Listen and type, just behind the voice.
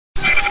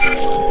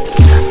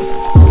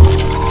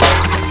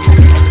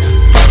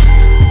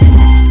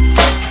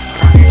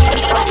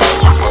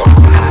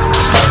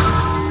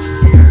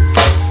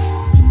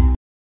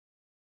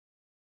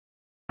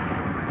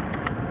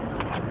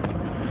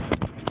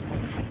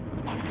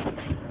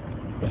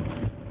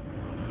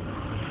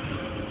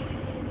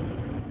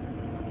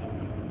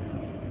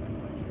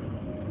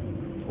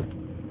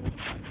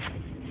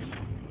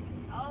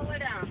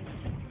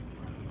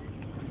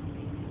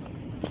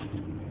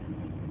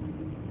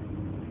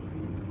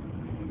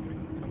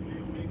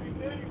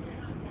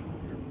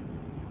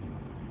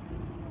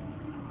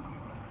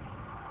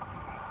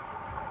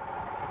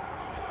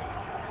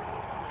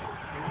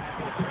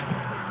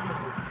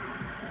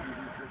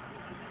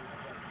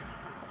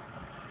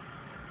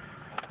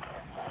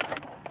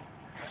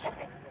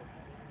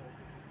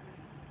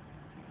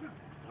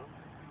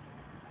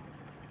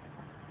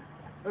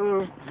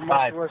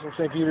Hi. West from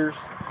St. Peter's.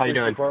 How you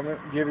doing? Department.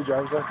 Do you have your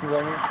driver's license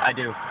on you? I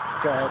do.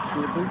 Can I ask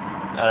you, please?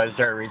 Is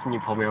there a reason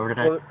you pulled me over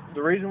today? Well,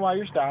 the reason why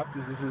you're stopped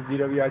is this is a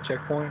DUI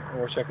checkpoint, and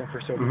we're checking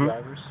for sober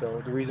drivers.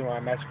 So the reason why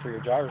I'm asking for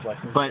your driver's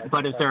license.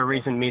 But is there a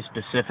reason me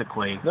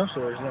specifically? No, sir,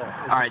 there's not.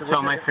 All right. So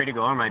am I free to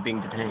go, or am I being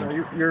detained?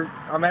 No,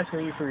 I'm asking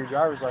you for your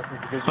driver's license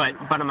because.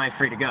 But am I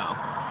free to go?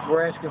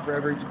 We're asking for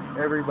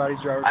everybody's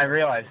driver's license. I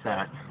realize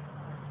that.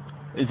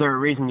 Is there a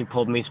reason you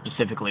pulled me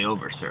specifically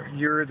over, sir?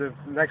 You're the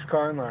next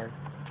car in line.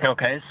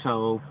 Okay,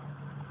 so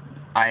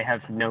I have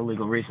no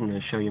legal reason to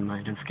show you my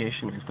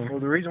identification, is there? Well,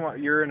 the reason why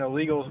you're in a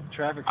legal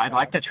traffic stop. I'd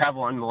like to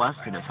travel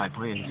unmolested if I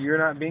please. You're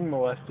not being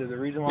molested. The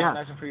reason why I'm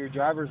asking for your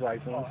driver's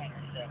license.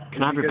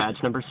 Can I have your badge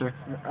number, sir?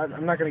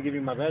 I'm not going to give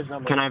you my badge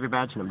number. Can I have your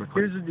badge number,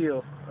 please? Here's the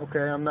deal. Okay,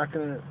 I'm not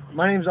going to...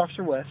 My name's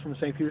Officer West from the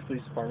St. Peter's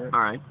Police Department.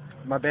 All right.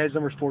 My badge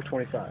number is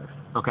 425.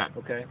 Okay.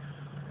 Okay.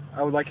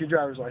 I would like your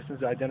driver's license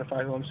to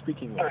identify who I'm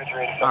speaking with.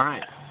 All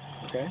right.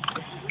 Okay.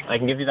 I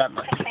can give you that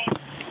much.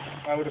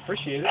 I would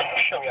appreciate it.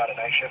 Show me out a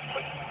night shift,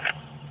 please.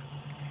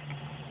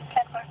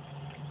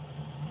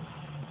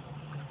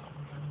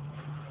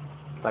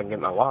 If I can get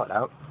my wallet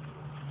out.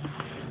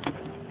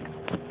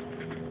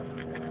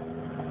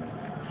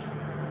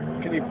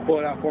 Can you pull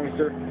it out for me,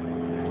 sir?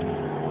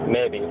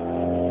 Maybe.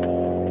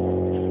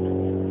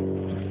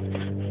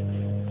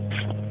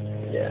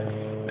 Yeah.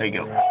 There you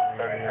go.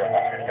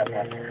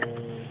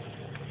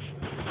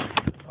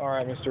 All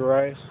right, Mr.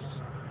 Rice.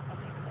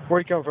 Where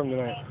are you coming from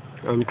tonight?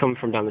 I'm coming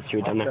from down the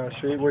street, down there. Down the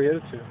street? Where are you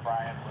headed to? I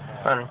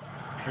don't know.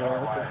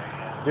 Yeah, okay.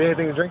 Do you have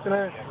anything to drink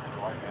tonight?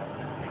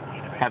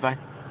 Have I?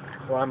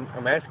 Well,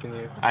 I'm asking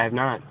you. I have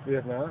not. You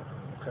have not?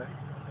 Okay.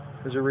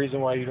 Is there a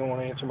reason why you don't want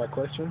to answer my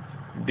question?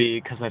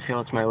 Because I feel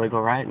it's my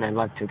legal right, and I'd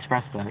like to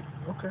express that.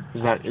 Okay.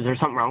 Is there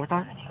something wrong with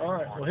that? All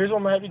right. Well, here's what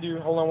I'm going to have you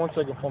do. Hold on 1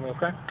 second for me,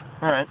 okay?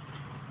 All right.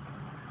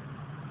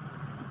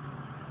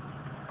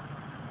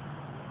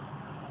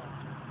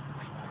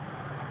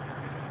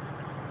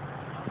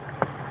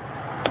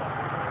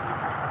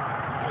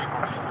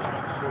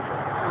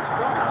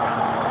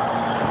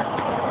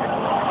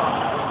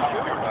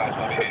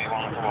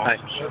 Hi.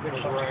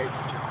 Everything's right.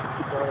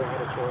 Brother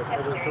had a choice.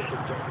 Every picture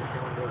of John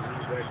McCown was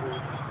exactly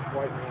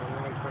white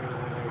man,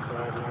 929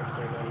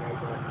 929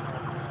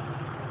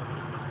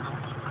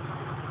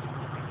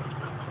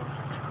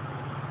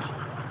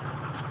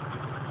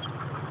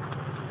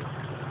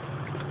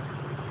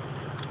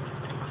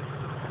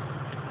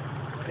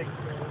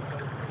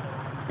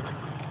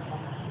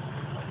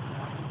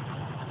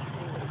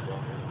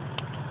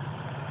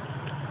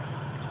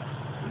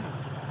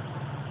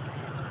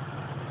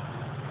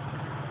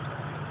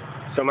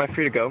 So am I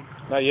free to go?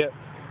 Not yet.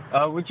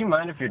 Would you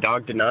mind if your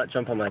dog did not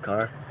jump on my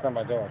car? It's not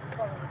my dog.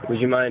 Would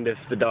you mind if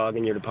the dog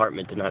in your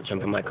department did not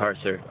jump on my car,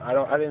 sir? I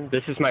didn't.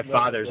 This is my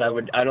father's.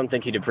 I don't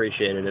think he'd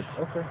appreciate it if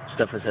Okay.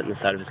 stuff was hitting the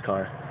side of his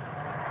car.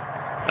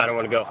 I don't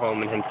want to go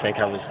home and him think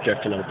I was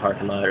drifting in a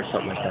parking lot or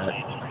something like that.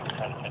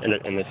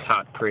 In this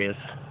hot Prius.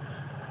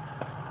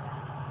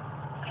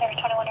 Area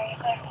 21, are you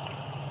clear?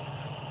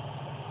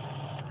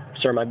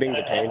 Sir, am I being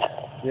detained?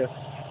 Yes.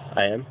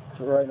 I am?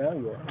 So right now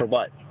you are. For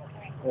what?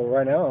 Well,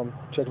 right now I'm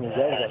checking your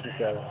driver's license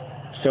status.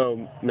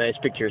 So, may I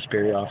speak to your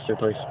superior officer,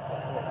 please?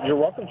 You're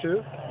welcome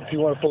to. If you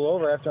want to pull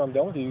over after I'm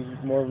done with you,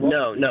 you're more than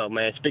welcome. No,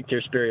 may I speak to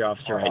your superior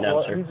officer right now,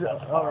 Well, sir? he's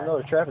on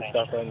another traffic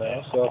stop right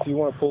now, so if you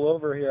want to pull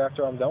over here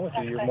after I'm done with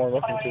you, you're more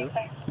than welcome to.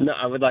 No,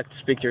 I would like to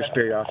speak to your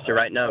superior officer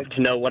right now to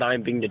know what I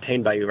am being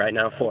detained by you right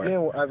now for.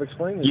 Again, I've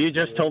explained this. You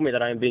just told me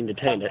that I am being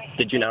detained.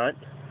 Did you not?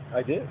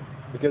 I did.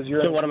 Because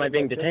you're. So what am I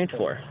being detained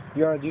for?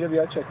 You're on a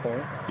DWI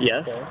checkpoint.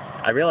 Yes, Okay.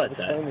 I realize I've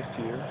that. explained this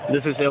to you.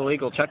 This is an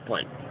illegal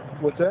checkpoint.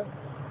 What's that?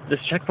 This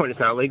checkpoint is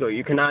not legal.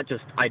 You cannot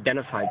just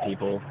identify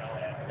people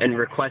and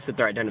request that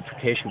their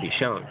identification be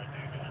shown.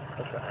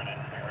 Okay.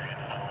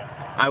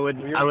 I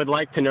would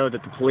like to know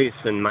that the police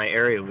in my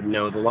area would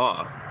know the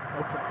law.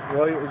 Okay.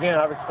 Well, again,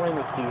 I've explained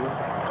this to you.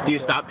 Do you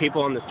stop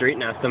people on the street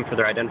and ask them for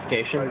their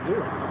identification? I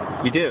do.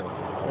 You do?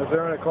 If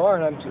they're in a car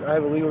and I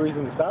have a legal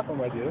reason to stop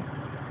them, I do.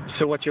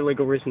 So what's your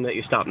legal reason that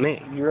you stopped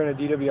me? You're in a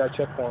DWI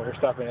checkpoint. We're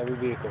stopping every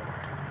vehicle.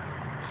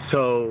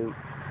 So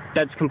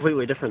that's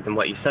completely different than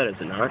what you said, is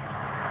it not?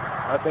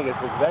 I think it's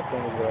the exact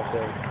same as what I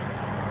said.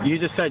 You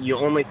just said you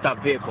only stop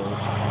vehicles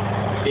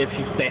if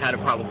they had a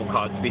probable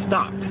cause to be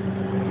stopped.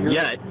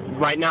 Yet,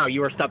 right now,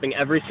 you are stopping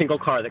every single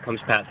car that comes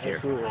past here.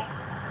 Absolutely.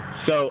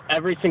 So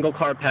every single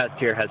car past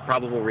here has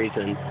probable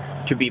reason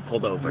to be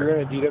pulled over. You're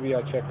in a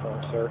DWI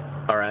checkpoint, sir.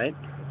 All right?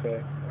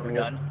 Okay. We're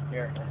done?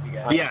 Here, you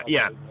guys.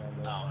 Yeah.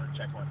 Oh,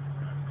 check one.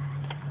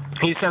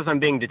 He says I'm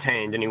being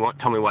detained, and he won't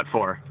tell me what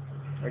for.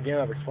 Again,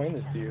 I've explained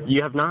this to you.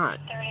 You have not.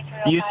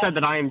 You said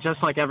that I am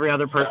just like every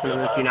other person in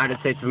this United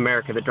States of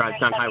America that drives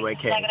down Highway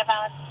K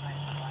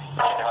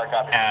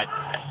at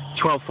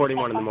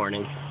 12:41 in the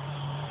morning.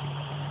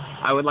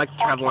 I would like to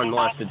travel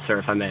unmolested, sir,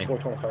 if I may.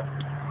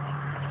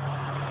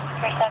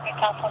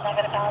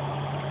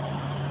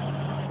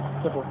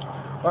 425. Simple.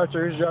 All right,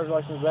 sir, here's your driver's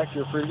license back.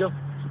 You're free to go.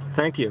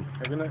 Thank you.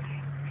 Have a good night.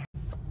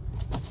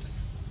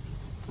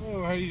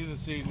 Oh, how are you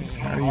this evening?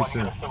 How are you,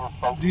 sir?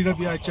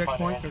 DWI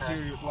checkpoint,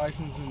 consider your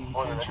license and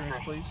insurance,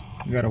 please.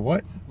 You got a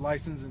what?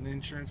 License and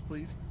insurance,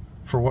 please.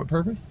 For what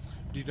purpose?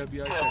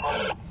 DWI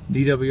checkpoint.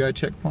 DWI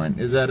checkpoint?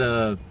 Is that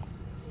a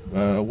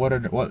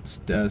what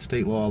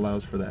state law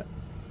allows for that?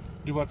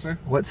 Do what, sir?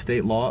 What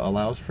state law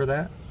allows for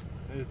that?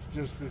 It's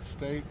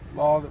state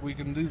law that we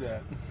can do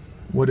that.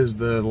 What is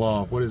the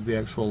law? What is the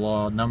actual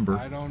law number?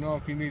 I don't know.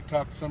 If you need to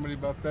talk to somebody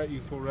about that, you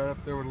can pull right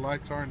up there where the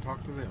lights are and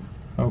talk to them.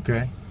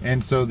 Okay.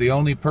 And so the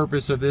only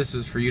purpose of this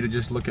is for you to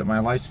just look at my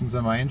license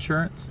and my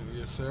insurance?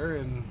 Yes, sir,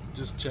 and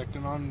just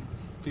checking on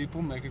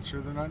people, making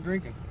sure they're not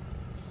drinking.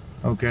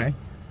 Okay.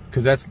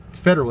 Because that's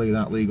federally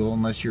not legal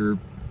unless you're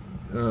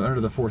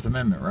under the Fourth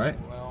Amendment, right?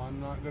 Well, I'm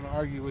not going to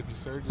argue with you,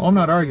 sir. Well, I'm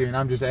not arguing.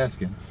 I'm just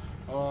asking.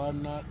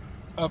 I'm not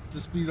up to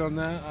speed on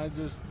that. I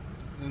just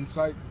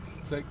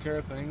take care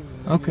of things,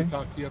 and okay.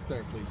 Talk to you up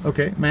there, please.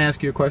 Okay. May I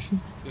ask you a question?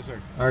 Yes,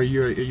 sir. Are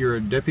you're a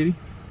deputy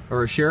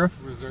or a sheriff?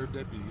 Reserve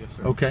deputy, yes,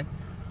 sir. Okay.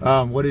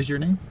 What is your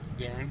name?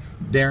 Darren.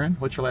 Darren.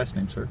 What's your last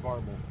name, sir?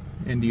 Varble.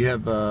 And do you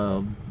have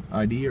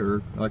ID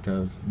or like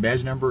a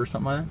badge number or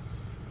something like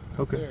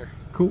that? Okay. There.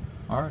 Cool.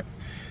 All right.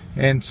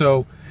 And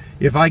so,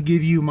 if I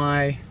give you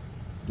my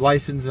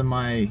license and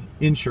my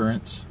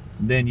insurance,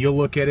 then you'll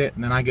look at it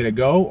and then I get to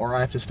go, or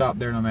I have to stop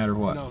there no matter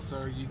what? No,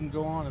 sir. You can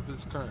go on if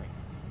it's current.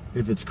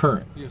 If it's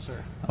current? Yes,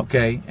 sir.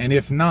 Okay. And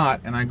if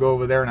not, and I go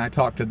over there and I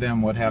talk to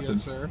them, what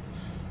happens? Yes, sir.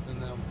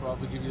 And they'll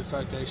probably give you a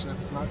citation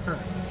if it's not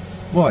current.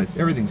 Well,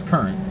 everything's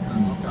current.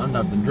 I've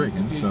not been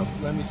drinking, so.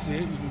 Let me see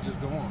it. You can just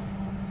go on.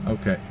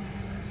 Okay.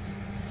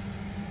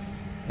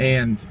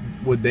 And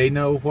would they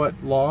know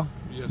what law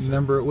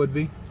number it would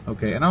be?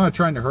 Okay. And I'm not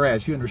trying to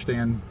harass you.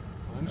 Understand?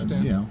 I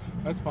understand. You know.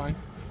 That's fine.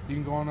 You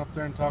can go on up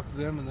there and talk to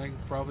them, and they can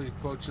probably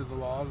quote you the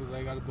laws, and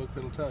they got a book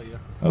that'll tell you.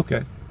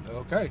 Okay.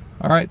 Okay.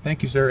 All right.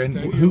 Thank you, sir. Just and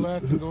stay to who your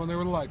left and go in there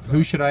with the lights on.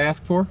 Who should I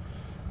ask for?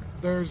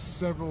 There's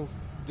several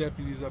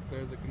deputies up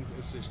there that can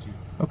assist you.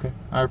 Okay.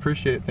 I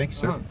appreciate it. Thank you,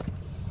 sir.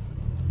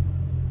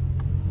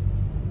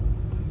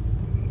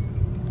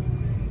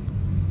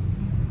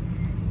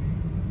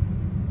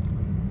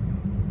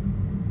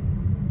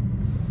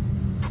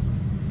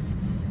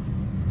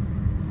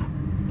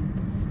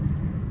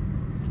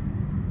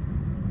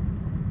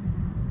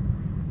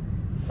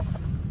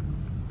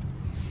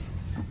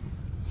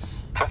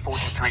 For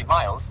 43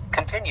 miles,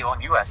 continue on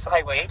US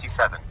Highway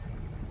 87.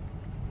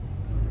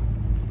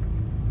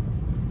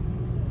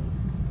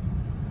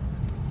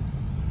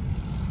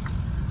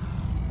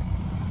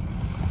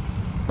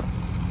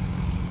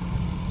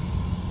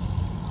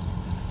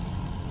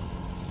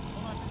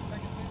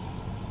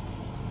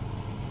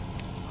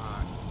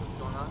 What's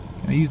going on?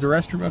 Can I use the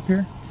restroom up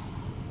here?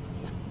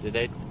 Did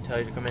they tell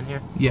you to come in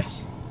here?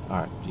 Yes.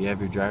 Alright. Do you have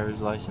your driver's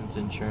license,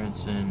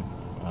 insurance, and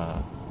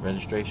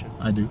registration?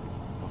 I do.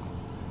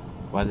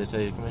 Why did they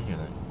tell you to come in here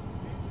then?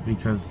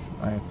 Because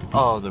I have to pee.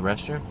 Oh, the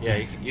restroom? Yeah,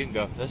 you can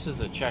go. This is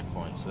a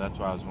checkpoint, so that's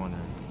why I was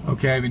wondering.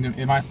 Okay, I mean,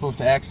 am I supposed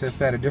to access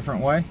that a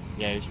different way?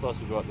 Yeah, you're supposed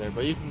to go up there,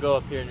 but you can go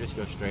up here and just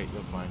go straight.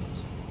 You'll find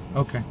us.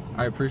 Okay,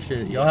 I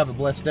appreciate it. Y'all have a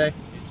blessed day. You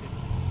too.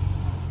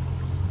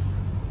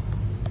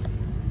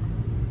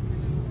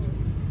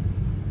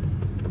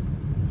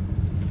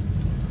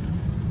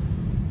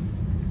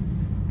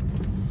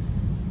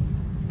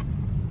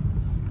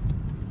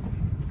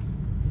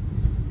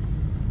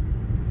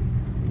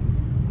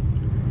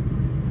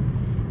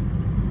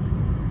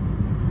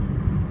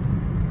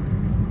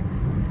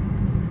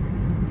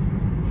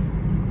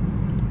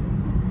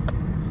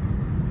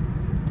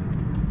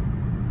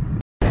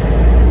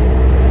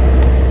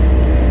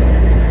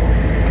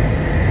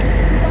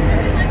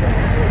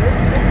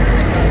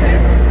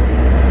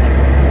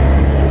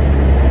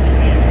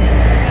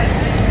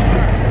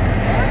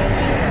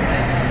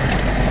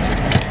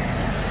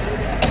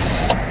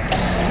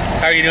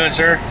 How are you doing,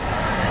 sir?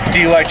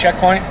 DUI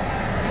checkpoint?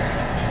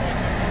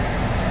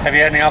 Have you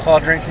had any alcohol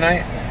to drink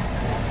tonight?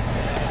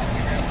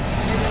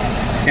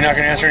 You're not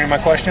going to answer any of my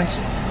questions?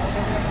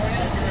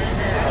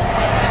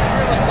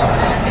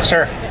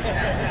 Sir?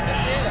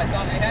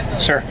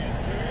 Sir?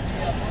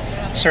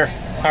 Sir,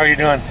 how are you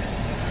doing?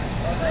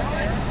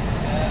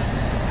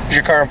 Is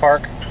your car in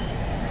park?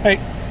 Hey,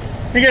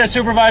 you got a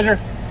supervisor?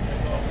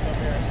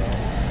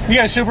 You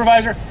got a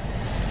supervisor?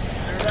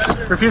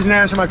 Refusing to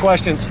answer my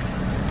questions.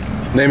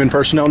 Name and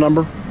personnel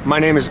number? My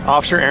name is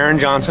Officer Aaron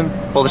Johnson,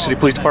 Boulder City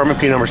Police Department,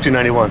 P number is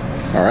 291.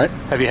 All right.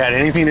 Have you had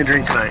anything to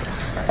drink tonight?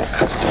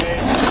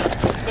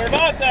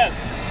 Cervantes!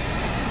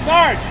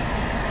 Sarge!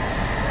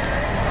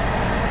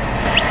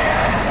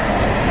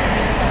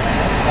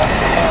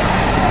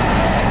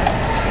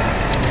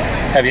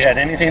 Have you had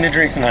anything to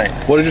drink tonight?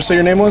 What did you say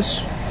your name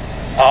was?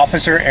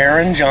 Officer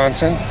Aaron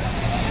Johnson,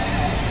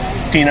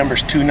 P number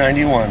is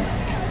 291.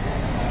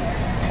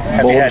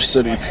 Boulder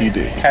City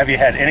PD. Have you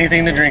had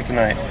anything to drink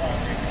tonight?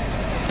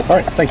 All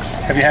right, thanks.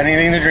 Have you had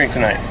anything to drink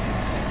tonight?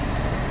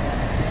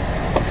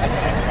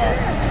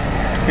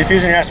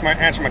 Refusing to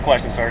answer my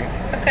question, Sergeant.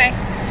 Okay.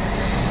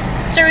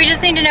 So we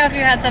just need to know if you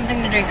had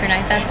something to drink or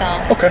not, that's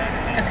all. Okay.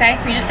 Okay?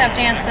 You just have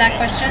to answer that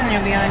question and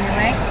you'll be on your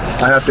way.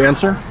 I have to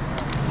answer?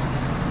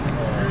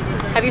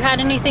 Have you had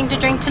anything to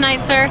drink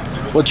tonight, sir?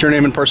 What's your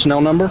name and personnel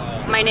number?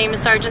 My name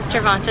is Sergeant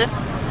Cervantes.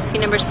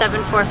 Your number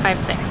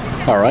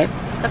 7456. All right.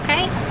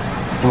 Okay.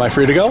 Am I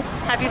free to go?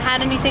 Have you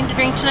had anything to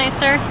drink tonight,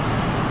 sir?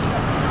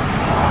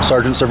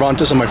 Sergeant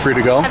Cervantes, am I free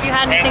to go? Have you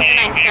had anything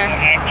tonight, sir?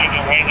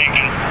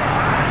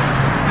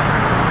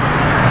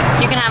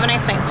 You can have a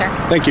nice night, sir.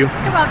 Thank you.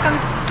 You're welcome.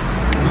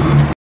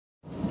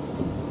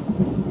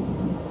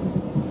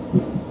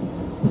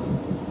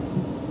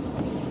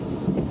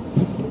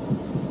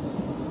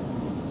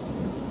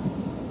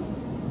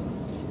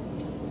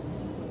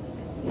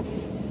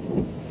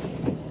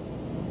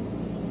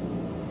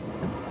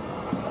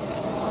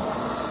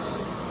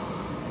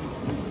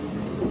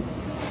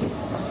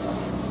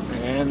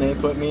 And they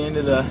put me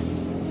into the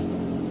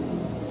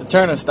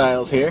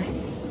turnstiles here.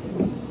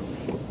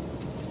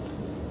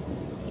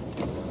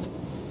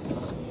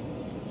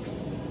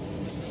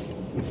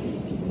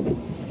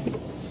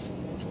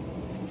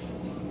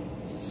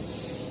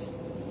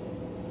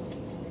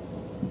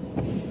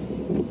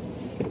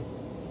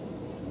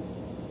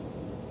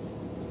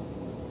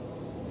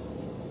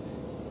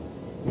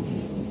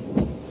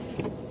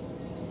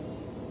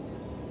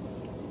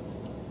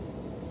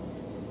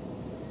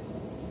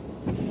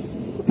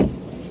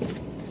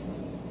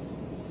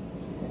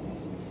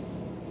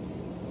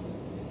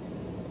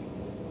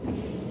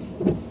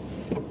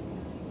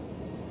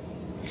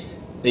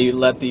 They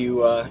let the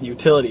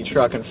utility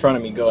truck in front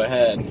of me go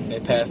ahead. They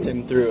passed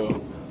him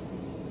through.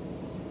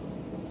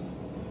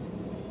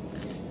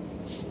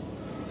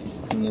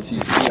 And if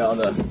you see all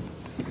the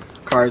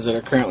cars that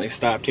are currently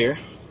stopped here.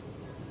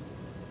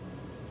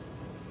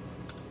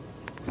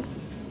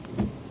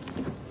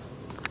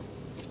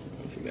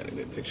 If you got a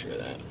good picture of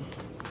that.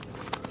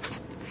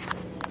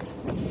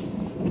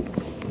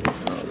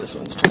 Oh, this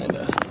one's trying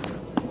to...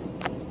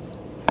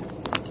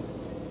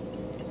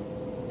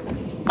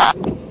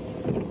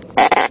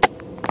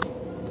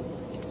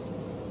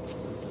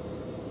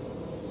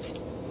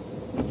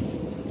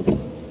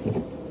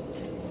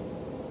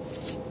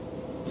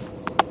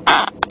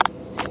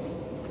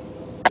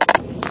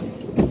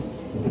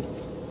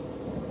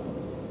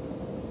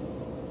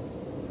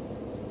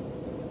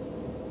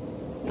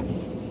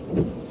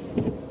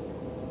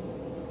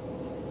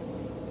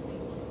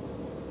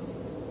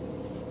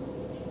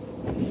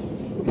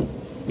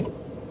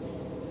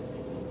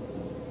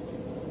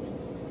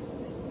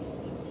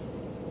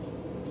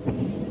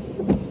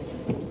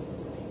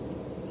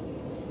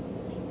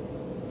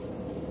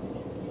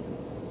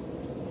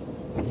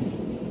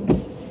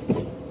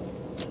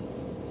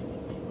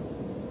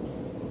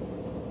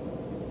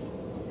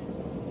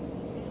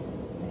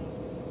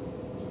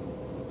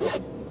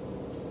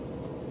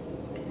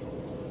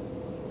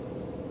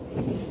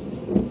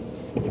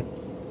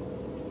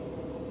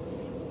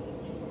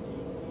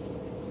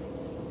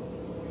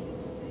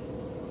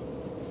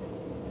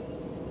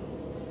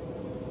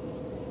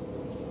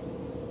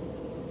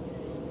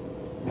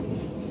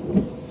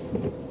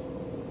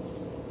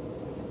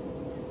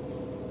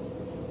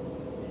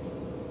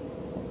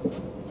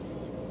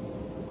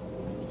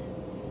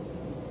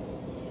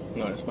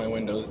 Notice my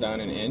window's down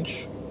an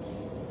inch.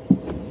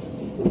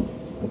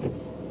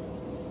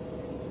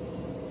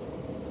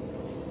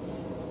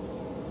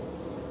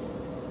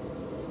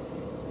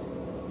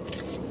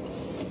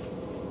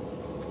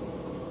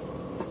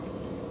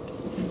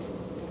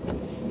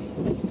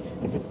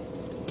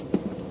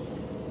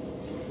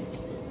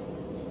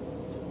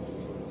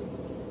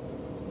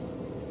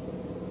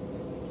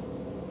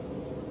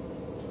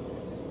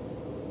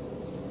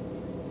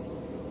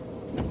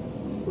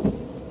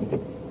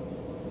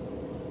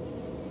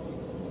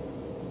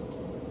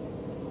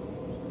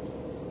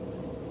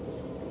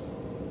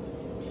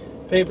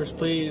 Papers,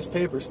 please.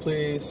 Papers,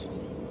 please.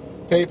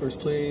 Papers,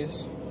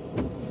 please.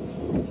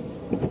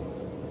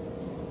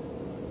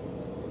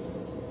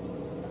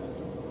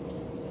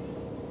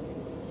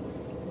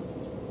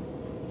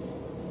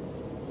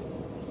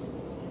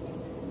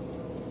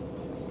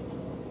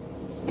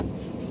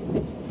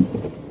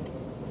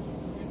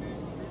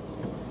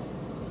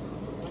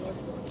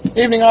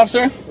 Evening,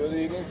 officer. Good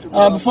evening.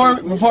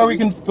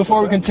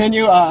 Before we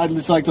continue, I'd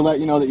just like to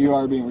let you know that you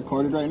are being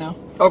recorded right now.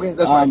 Okay,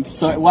 that's fine.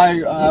 So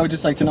I would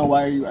just like to know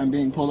why I'm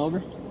being pulled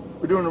over.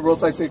 We're doing a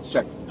roadside safety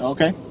check.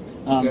 Okay.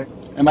 Okay.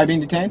 Am I being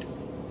detained?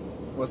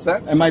 What's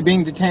that? Am I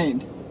being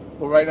detained?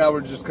 Well, right now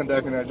we're just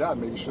conducting our job,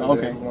 making sure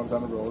Okay. that everyone's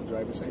on the road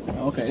driving safely.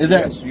 Okay.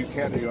 Yes, you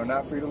can. You are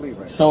not free to leave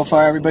right now. So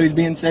far, everybody's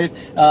being safe.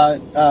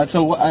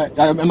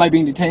 Am I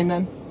being detained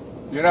then?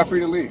 You're not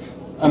free to leave.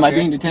 Am I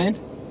being detained?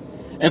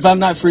 If I'm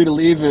not free to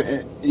leave,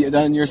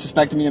 then you're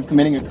suspecting me of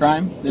committing a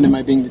crime. Then am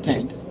I being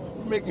detained?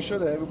 We're making sure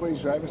that everybody's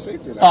driving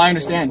safely. Oh, I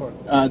understand.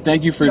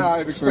 Thank you for. Now,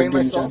 I've explained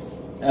doing myself. the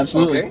job.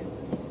 Absolutely. Okay.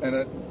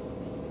 And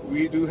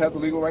we do have the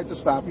legal right to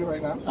stop you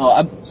right now. Oh,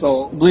 I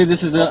So believe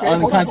this is okay, hold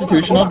on,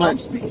 unconstitutional, hold on. I'm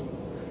but speaking.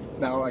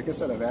 Now, like I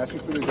said, I've asked you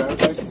for your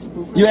driver's license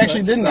proof. You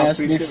actually didn't ask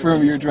me for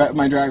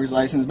my driver's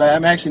license, but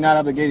I'm actually not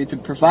obligated to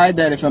provide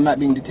that if I'm not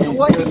being detained.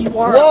 What? You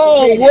are Whoa,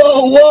 obligated.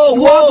 whoa!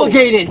 You're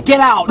obligated. Get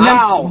out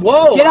now.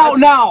 Get out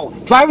now.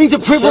 Driving's a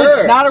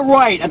privilege, not a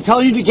right. I'm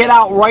telling you to get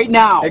out right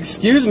now.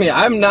 Excuse me,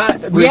 I'm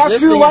not. We asked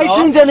for your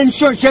license and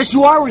insurance. Yes,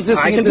 you are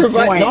resisting at this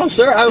point. No,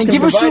 sir. I can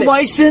give us your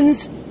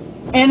license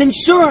and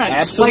insurance,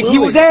 absolutely. like he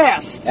was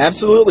asked.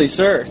 Absolutely,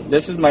 sir.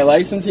 This is my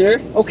license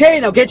here. Okay,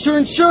 now get your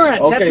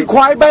insurance. Okay. That's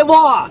required by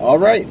law. All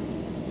right.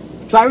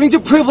 Driving's a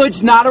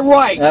privilege, not a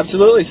right.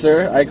 Absolutely,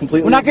 sir. I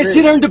completely We're not going to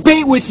sit here and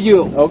debate with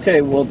you.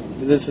 Okay, well,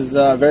 this is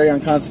very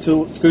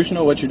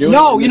unconstitutional, what you're doing.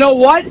 No, you know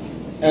what?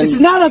 This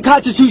is not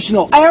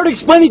unconstitutional. I already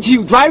explained it to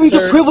you. Driving's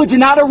a privilege and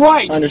not a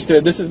right.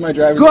 Understood. This is my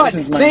driver's Good.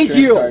 license. My Thank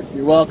you. card.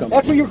 You're welcome.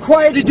 That's what you're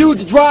required to do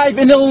to drive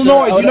in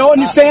Illinois. Sir, Do you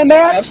understand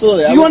that?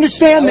 Absolutely. Do you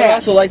understand that? I would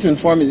also like to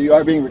inform you that you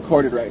are being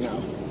recorded right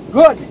now.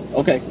 Good.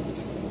 Okay.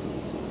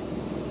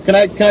 Can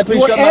I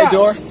please shut my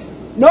door?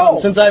 No.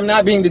 Since I'm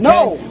not being detained.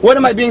 No. What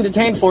am I being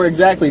detained for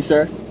exactly,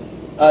 sir?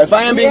 If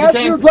I am being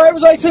detained, your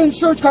driver's license and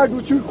insurance card,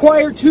 which you're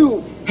required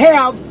to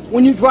have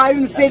when you drive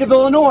in the state of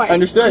Illinois.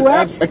 Understood.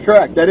 Correct?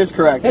 Correct. That is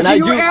correct. That's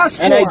and what you asked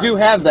for. And I do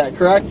have that.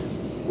 Correct.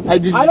 I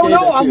don't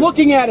know. I'm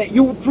looking at it.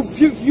 You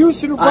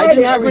refused to provide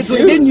it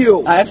originally, didn't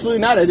you? Absolutely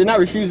not. I did not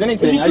refuse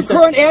anything. Is this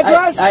your current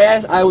address?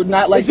 I would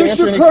not like to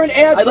answer any. Is this your current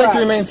address? I'd like to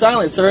remain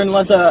silent, sir,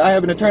 unless I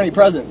have an attorney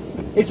present.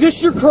 Is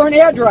this your current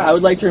address? I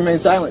would like to remain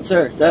silent,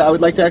 sir. I would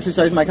like to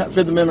exercise my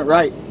Fifth Amendment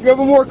right. Do you have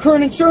a more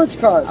current insurance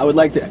card? I would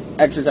like to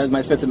exercise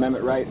my Fifth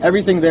Amendment right.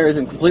 Everything there is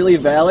completely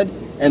valid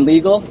and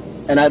legal,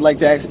 and I'd like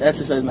to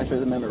exercise my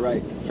Fifth Amendment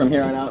right from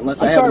here on out,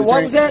 unless I have an attorney.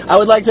 What was that? I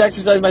would like to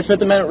exercise my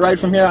Fifth Amendment right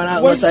from here on out,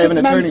 unless I have an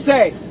attorney. What does the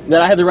Fifth Amendment say?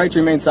 That I have the right to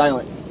remain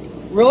silent.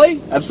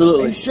 Really?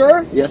 Absolutely. Are you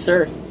sure? Yes,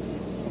 sir.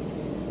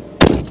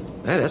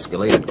 That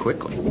escalated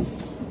quickly.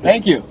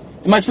 Thank you.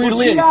 Am I free to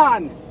leave? Sit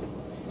on.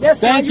 Yes,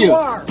 thank you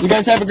are. You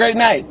guys have a great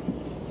night.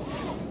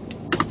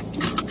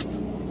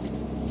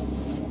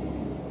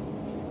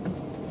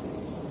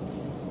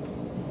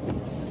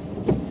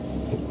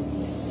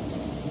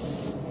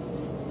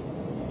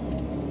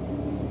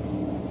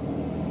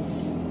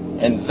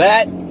 And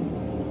that,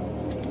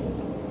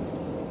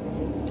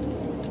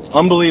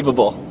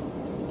 unbelievable.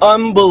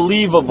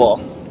 Unbelievable.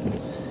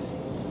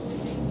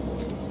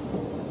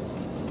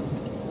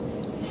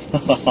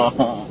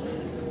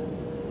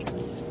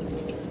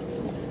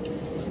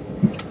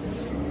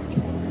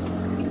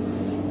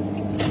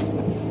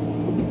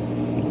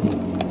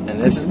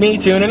 And this is me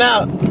tuning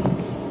out.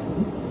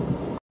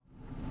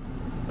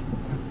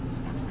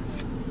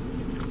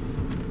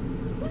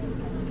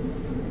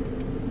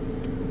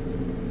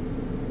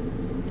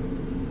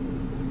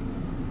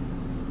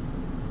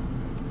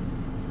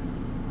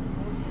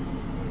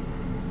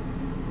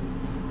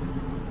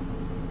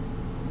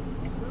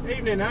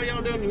 Evening, how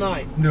y'all doing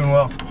tonight? Doing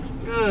well.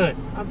 Good.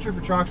 I'm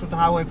Trooper Trox with the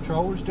Highway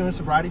Patrol. We're just doing a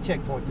sobriety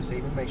checkpoint this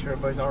evening, make sure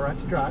everybody's all right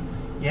to drive.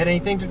 You had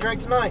anything to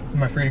drink tonight?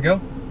 Am I free to go?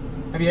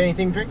 Have you had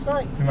anything to drink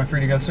tonight? Am I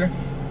free to go, sir?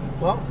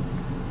 Well,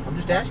 I'm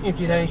just asking if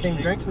you had anything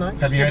to drink tonight.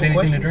 Have you had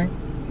anything to drink?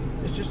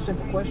 It's just a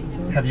simple question,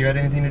 sir. Have you had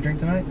anything to drink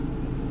tonight?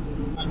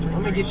 I'm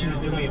gonna get you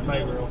to do me a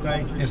favor,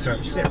 okay? Yes, sir.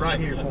 Just sit right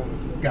here for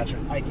me. Gotcha.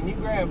 Hey, can you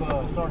grab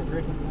Sergeant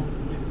Griffin for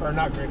me? Or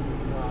not Griffin?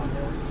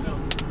 No.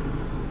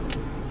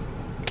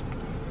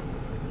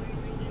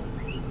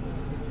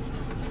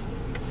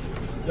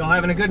 Y'all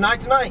having a good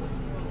night tonight?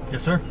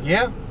 Yes, sir.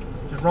 Yeah?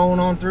 Just rolling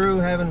on through,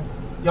 having...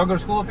 Y'all go to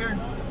school up here?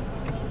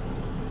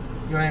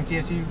 You on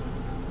MTSU?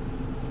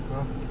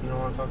 Well, you don't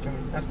want to talk to me?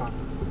 That's fine.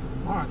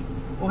 Alright.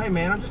 Well, hey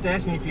man, I'm just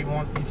asking if you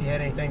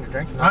had anything to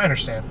drink tonight. I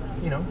understand.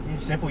 You know,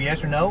 simple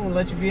yes or no and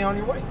let you be on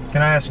your way.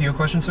 Can I ask you a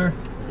question, sir?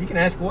 You can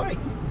ask away.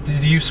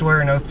 Did you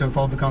swear an oath to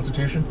uphold the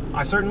Constitution?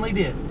 I certainly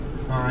did.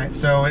 Alright,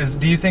 so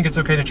do you think it's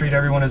okay to treat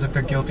everyone as if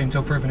they're guilty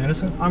until proven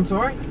innocent? I'm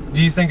sorry?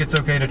 Do you think it's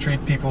okay to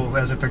treat people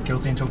as if they're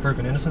guilty until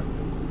proven innocent?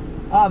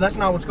 That's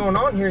not what's going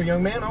on here,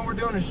 young man. All we're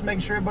doing is just making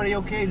sure everybody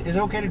is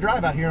okay to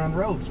drive out here on the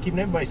roads, keeping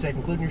everybody safe,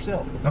 including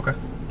yourself. Okay.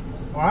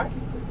 Alright?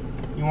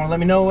 You want to let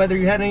me know whether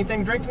you had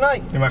anything to drink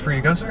tonight? Am I free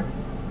to go, sir?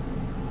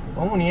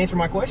 Well, when you answer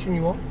my question,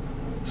 you will.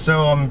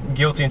 So I'm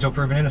guilty until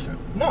proven innocent?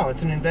 No,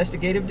 it's an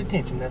investigative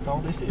detention. That's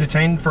all this is.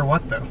 Detained for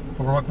what, though?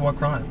 For what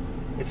crime?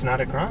 It's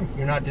not a crime.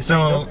 You're not detained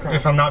So, for a crime.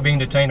 if I'm not being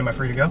detained, am I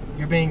free to go?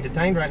 You're being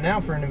detained right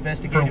now for an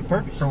investigative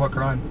purpose. For what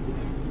crime?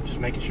 Just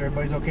making sure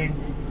everybody's okay to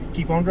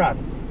keep on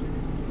driving.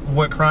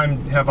 What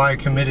crime have I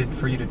committed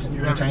for you to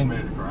detain me?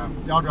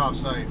 Y'all drive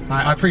safe.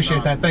 I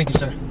appreciate that. Thank you,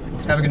 sir.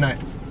 Have a good night.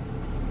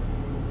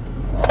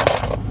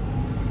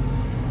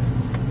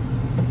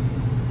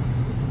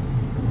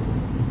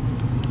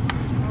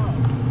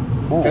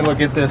 And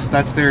look at this.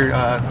 That's their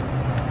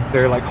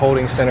like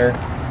holding center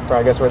for,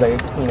 I guess, where they,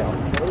 you know,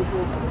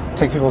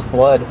 take people's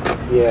blood.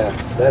 Yeah,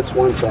 that's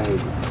one thing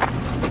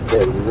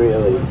that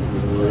really,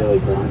 really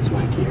grinds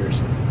my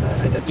gears.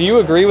 Do you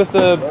agree with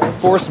the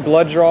forced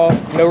blood draw,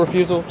 no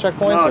refusal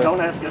checkpoints? No,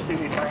 don't ask us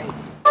anything.